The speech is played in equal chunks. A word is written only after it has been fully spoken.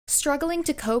Struggling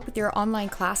to cope with your online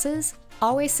classes?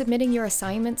 Always submitting your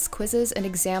assignments, quizzes, and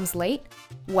exams late?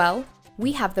 Well,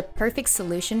 we have the perfect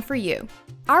solution for you.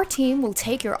 Our team will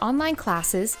take your online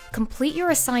classes, complete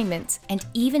your assignments, and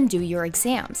even do your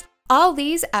exams. All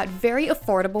these at very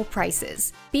affordable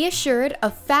prices. Be assured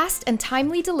of fast and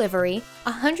timely delivery,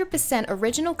 100%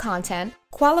 original content,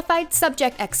 qualified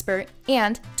subject expert,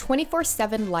 and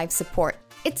 24/7 live support.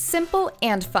 It's simple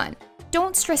and fun.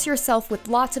 Don't stress yourself with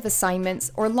lots of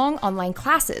assignments or long online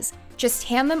classes. Just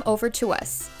hand them over to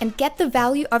us and get the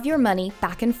value of your money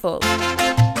back in full.